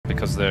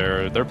because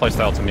their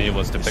playstyle to me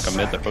was to pick a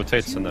mid that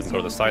rotates and then go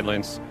to the side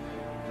lanes.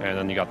 And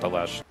then you got the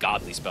Lash.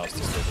 Godly spells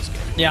to steal this game.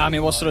 Yeah, I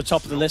mean, what's sort of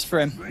top of the list for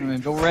him? I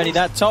mean, already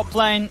that top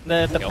lane,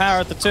 the power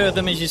of the two of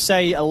them, as you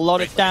say, a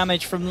lot of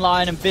damage from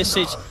Lion and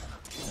Visage.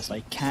 As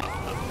they can't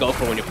go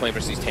for when you're playing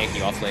versus these tanky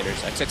offlaners.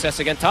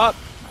 XXS again top.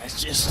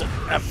 It's just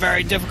a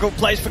very difficult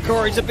place for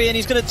Corey to be, and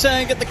he's going to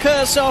turn, get the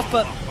curse off,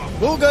 but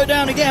will go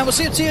down again. We'll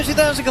see if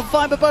TO2000 can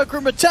find Baboka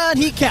in return.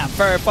 He can't.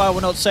 Verify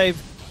will not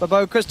save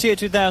Baboka's.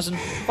 TO2000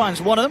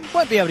 finds one of them.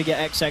 Won't be able to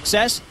get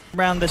XXS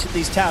around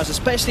these towers,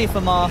 especially if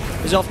Amar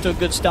is off to a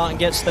good start and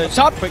gets the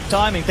top quick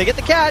timing. They get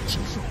the catch,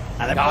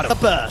 and they got the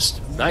burst.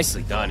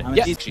 Nicely done. I mean,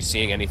 yeah, he's actually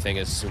seeing anything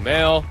as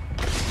Sumail.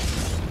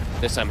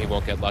 This time he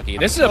won't get lucky.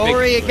 This is a big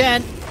Kaori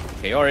again.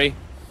 Kaori.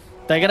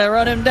 They're going to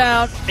run him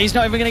down. He's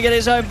not even going to get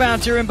his own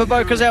bounty in.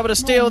 Baboka's able to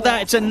steal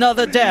that. It's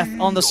another death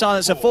on the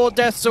silencer. 4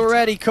 deaths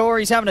already.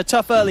 Corey's having a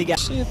tough early game.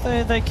 See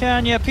if they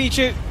can. Yeah,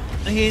 Pichu.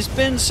 He's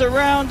been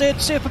surrounded.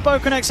 See if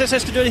Baboka and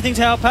XXS can do anything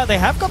to help out. They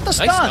have got the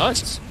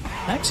stuns.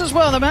 X as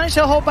well. They managed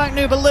to hold back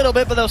Noob a little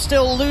bit, but they'll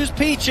still lose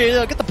Pichu.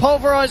 They'll get the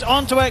pulverize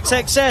onto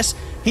XXS.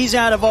 He's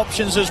out of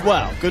options as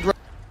well. Good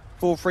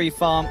full free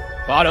farm.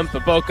 Bottom,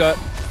 Baboka.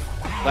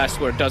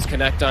 Last word does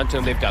connect onto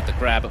him. They've got the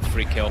grab of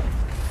free kill.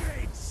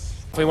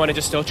 If we want to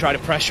just still try to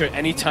pressure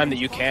any time that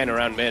you can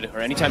around mid, or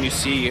anytime you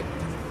see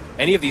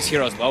any of these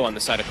heroes low on the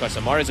side of Quest.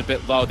 Omar is a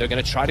bit low. They're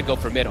going to try to go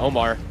for mid.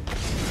 Omar,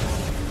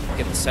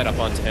 get the setup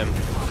onto him.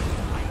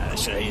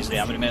 Should easily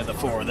have minute the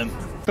 4 of them.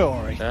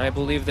 Corey. I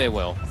believe they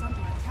will.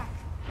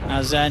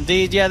 As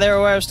indeed, yeah, they're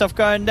aware of stuff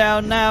going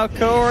down now.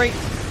 Corey.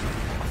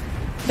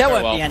 There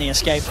won't be any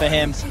escape for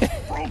him.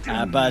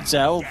 But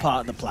all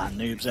part of the plan.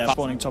 Noobs there.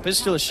 Spawning top is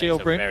still a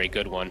shield room. Very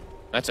good one.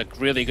 That's a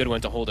really good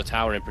one to hold a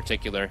tower in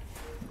particular.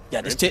 Yeah,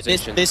 this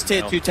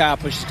tier 2 tower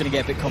push is going to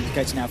get a bit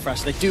complicated now for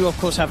us. They do, of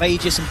course, have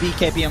Aegis and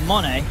BKB and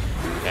Monet.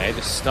 Okay,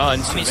 the stun.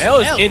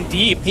 Sumail is in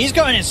deep. He's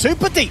going in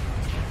super deep.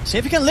 See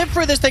if he can live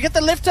through this. They get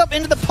the lift up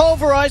into the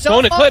pulverize.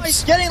 Don't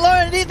eclipse. Getting low,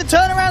 and indeed the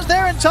turnaround's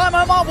there in time.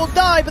 Omar will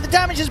die, but the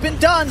damage has been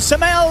done.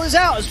 Sumail is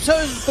out, so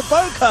is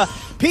Baboka.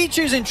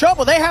 Pichu's in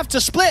trouble. They have to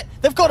split.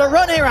 They've got to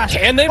run here, Aster.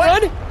 Can they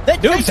run?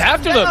 Noob's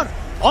after them.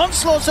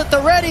 Onslaught's at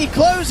the ready,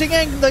 closing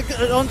in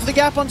onto the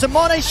gap onto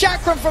Monet.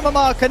 Chakram from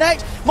Amar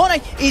connect. Monet,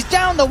 he's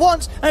down the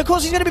once, and of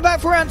course he's going to be back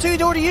for round 2.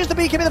 He'd already used the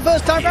BKB the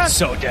first time round. He's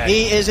so dead.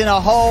 He is in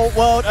a whole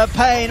world of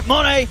pain.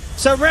 Monet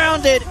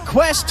surrounded.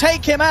 Quest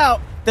take him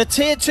out. The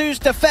tier 2's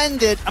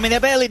defended. I mean, they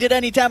barely did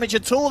any damage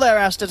at all there,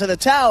 Aster, to the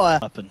tower.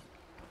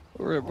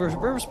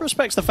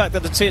 Respects the fact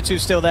that the tier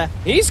 2's still there.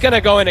 He's going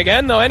to go in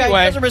again, though,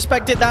 anyway. He doesn't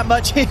respect it that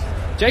much.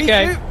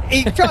 JK.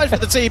 He tries for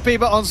the TP,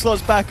 but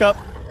Onslaught's back up.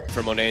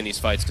 For Monet in these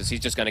fights, because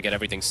he's just going to get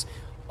everything,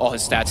 all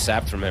his stats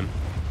sapped from him.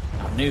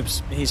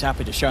 Noobs, he's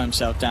happy to show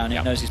himself down.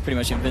 He knows he's pretty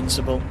much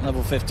invincible.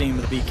 Level 15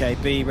 with the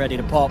BKB, ready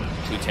to pop.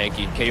 Too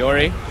tanky.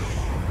 Kaori.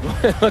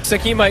 Looks like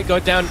he might go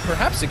down,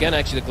 perhaps again,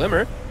 actually, the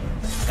Glimmer.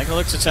 Taking a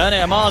look to turn it.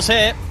 Amar's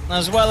here,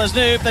 as well as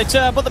Noob. They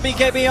turn, put the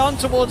BKB on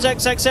towards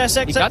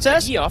XXS. He got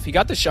the E off. He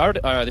got the shard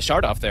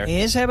off there. He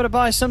is able to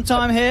buy some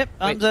time here.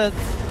 But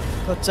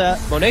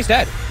Monet's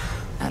dead.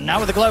 And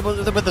now with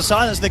the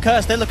silence, the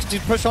curse, they're looking to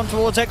push on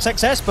towards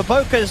XXS.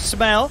 Baboka's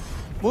smell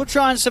will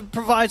try and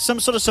provide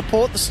some sort of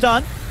support. The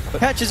stun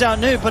catches out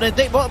Noob,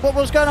 but what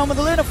was going on with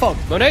the Lunar Fog?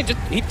 Monet,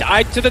 he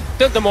died to the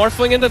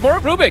Morphling and the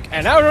Rubik,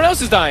 and now everyone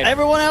else is dying.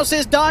 Everyone else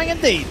is dying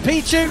indeed.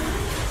 Pichu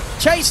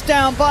chased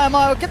down by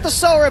Amar, get the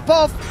soul rip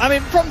off. I mean,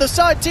 from the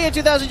side, tier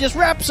 2000 just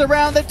wraps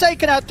around. They've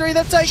taken out 3,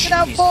 they've taken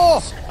out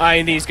 4. I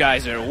mean, these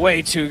guys are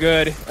way too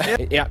good.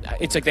 Yeah,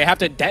 it's like they have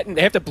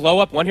to blow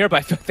up one here, but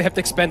I feel like they have to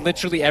expend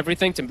literally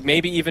everything to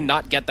maybe even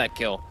not get that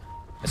kill.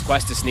 As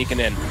Quest is sneaking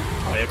in.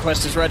 Oh yeah,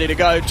 Quest is ready to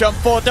go. Jump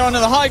forward down to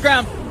the high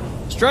ground.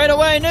 Straight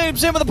away,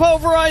 Noob's in with the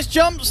pulverized,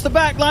 jumps the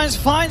backlines,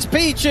 finds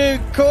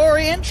Pichu.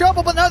 Corey in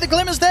trouble, but no, the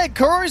Glimmer's there.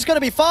 Corey's going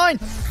to be fine.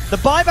 The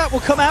buyback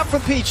will come out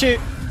from Pichu.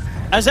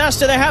 As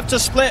Aster, they have to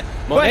split.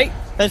 Monet.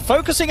 They're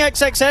focusing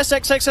XXS.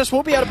 XXS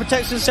will be able to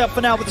protect himself for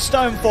now with the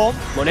stone form.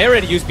 Monet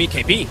ready to use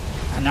BKB.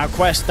 And now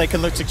Quest, they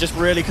can look to just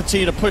really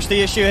continue to push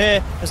the issue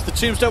here. As the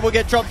tombstone will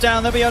get dropped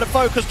down, they'll be able to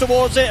focus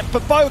towards it.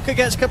 Baboka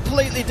gets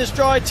completely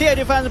destroyed.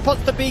 TO2 fans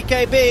pots the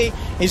BKB.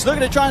 He's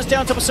looking to try and stay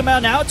on top of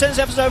Sumail now. Turns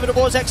efforts over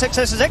towards XXS.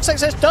 As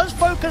XXS does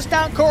focus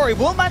down Corey,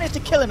 will manage to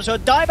kill him. So a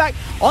dieback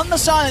on the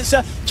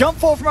silencer. Jump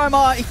forward from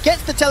Omar. He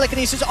gets the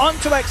telekinesis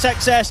onto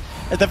XXS.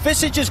 As the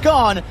Visage is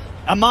gone,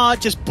 Amar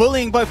just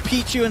bullying both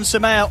Pichu and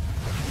Sumail.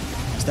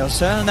 As they'll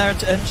turn their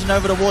attention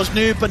over towards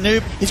Noob, but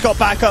Noob, he's got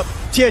backup.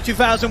 Tier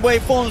 2000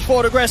 wave forms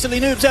forward aggressively.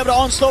 Noob's able to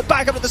onslaught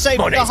back up at the same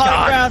the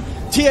high ground.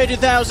 Tier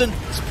 2000,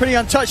 it's pretty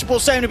untouchable.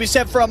 Same to be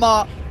said for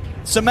Amar.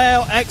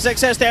 Sumail,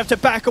 XXS, they have to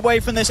back away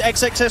from this.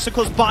 XXS, of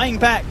course, buying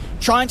back,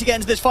 trying to get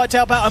into this fight to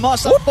help out. Amar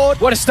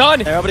forward. What a stun!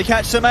 They're able to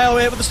catch Sumail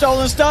here with the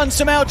stolen stun.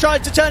 Sumail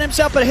tried to turn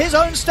himself, but his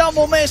own stun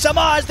will miss.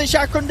 Amar has the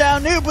chakram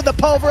down. Noob with the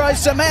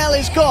pulverized. Sumail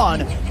is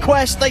gone.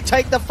 Quest, they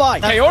take the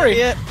fight.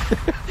 Kaori.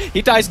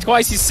 He dies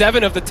twice. He's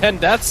 7 of the 10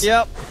 deaths.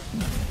 Yep.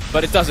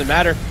 But it doesn't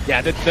matter.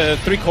 Yeah, the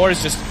 3 core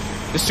is just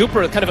the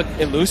super kind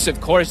of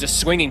elusive core is just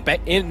swinging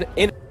back in.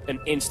 an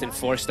instant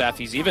 4-staff.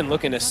 He's even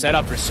looking to set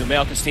up for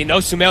Sumail because he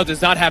knows Sumail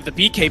does not have the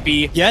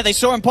BKB. Yeah, they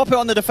saw him pop it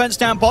on the defense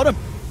down bottom.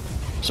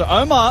 So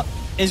Omar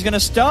is going to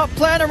start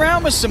playing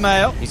around with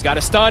Sumail. He's got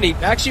a stun. He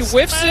actually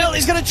whiffs it.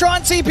 He's going to try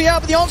and TP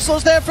out, but the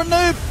onslaught's there from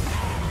Noob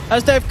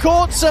as they've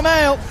caught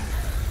Sumail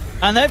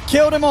and they've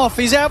killed him off.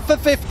 He's out for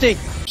 50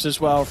 as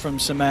well from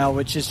Sumail,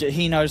 which is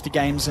he knows the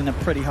game's in a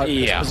pretty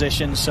hopeless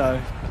position, so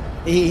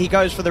he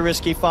goes for the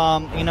risky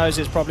farm. He knows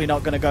it's probably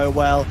not going to go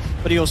well,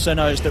 but he also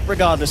knows that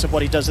regardless of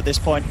what he does at this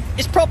point,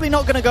 it's probably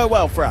not going to go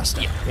well for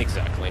Aster. Yeah,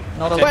 exactly.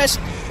 Not a West.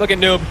 Look at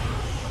Noob.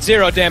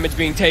 0 damage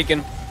being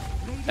taken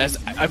as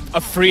a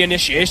free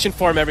initiation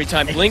for him every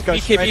time. Blink,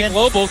 BKB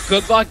Global,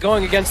 good luck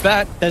going against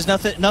that. There's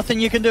nothing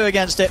you can do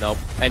against it. Nope.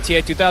 And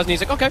TA2000,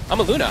 he's like, okay, I'm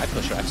a Luna. I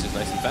push Raxes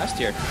nice and fast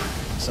here.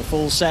 It's a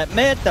full set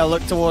mid. They'll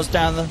look towards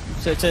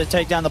to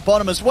take down the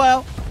bottom as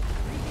well.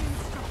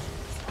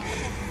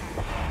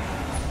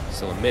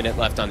 Still a minute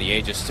left on the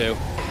Aegis too.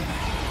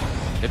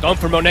 They're going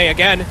for Monet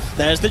again.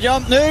 There's the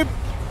jump, Noob.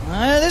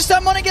 This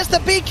time Monet gets the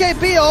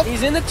BKB off.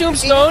 He's in the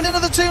Tombstone. He's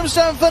into the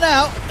Tombstone for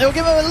now. It'll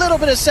give him a little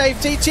bit of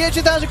safety.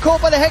 TA2000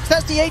 caught by the Hex.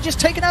 That's the Aegis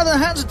taken out of the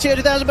hands of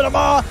TA2000, but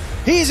Amar,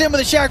 he's in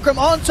with the Chakram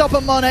on top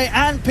of Monet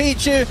and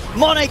Pichu.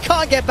 Monet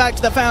can't get back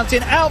to the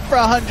fountain. Out for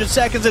 100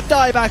 seconds. A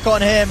die back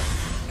on him.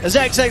 As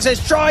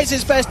XXS tries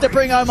his best to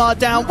bring Omar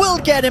down. Will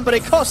get him, but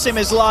it costs him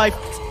his life.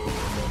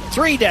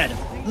 3 dead.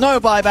 No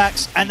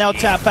buybacks, and they'll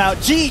tap out.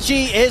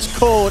 GG is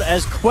called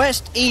as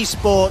Quest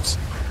Esports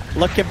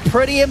looking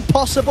pretty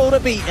impossible to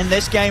beat in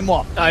this game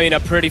 1. I mean, a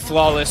pretty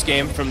flawless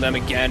game from them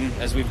again,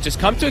 as we've just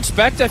come to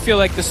expect. I feel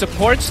like the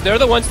supports, they're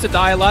the ones to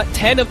die a lot.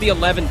 10 of the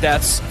 11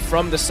 deaths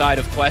from the side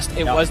of Quest,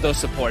 it was those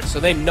supports. So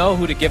they know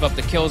who to give up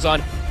the kills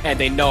on, and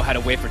they know how to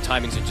wait for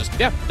timings and just,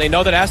 they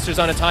know that Aster's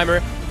on a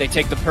timer. They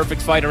take the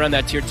perfect fight around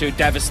that tier 2,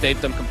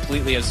 devastate them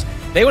completely, as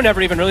they were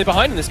never even really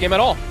behind in this game at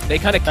all. They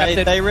kind of kept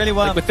it they really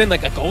like within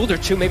like a gold or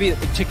 2, maybe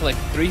they took like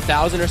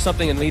 3,000 or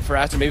something and lead for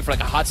Aster, maybe for like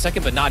a hot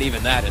second, but not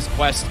even that as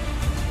Quest.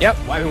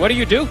 I mean, what do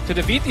you do to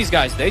defeat these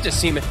guys? They just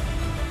seem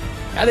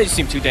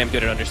too damn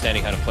good at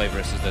understanding how to play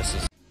versus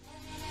this.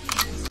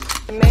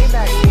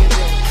 Maybach music.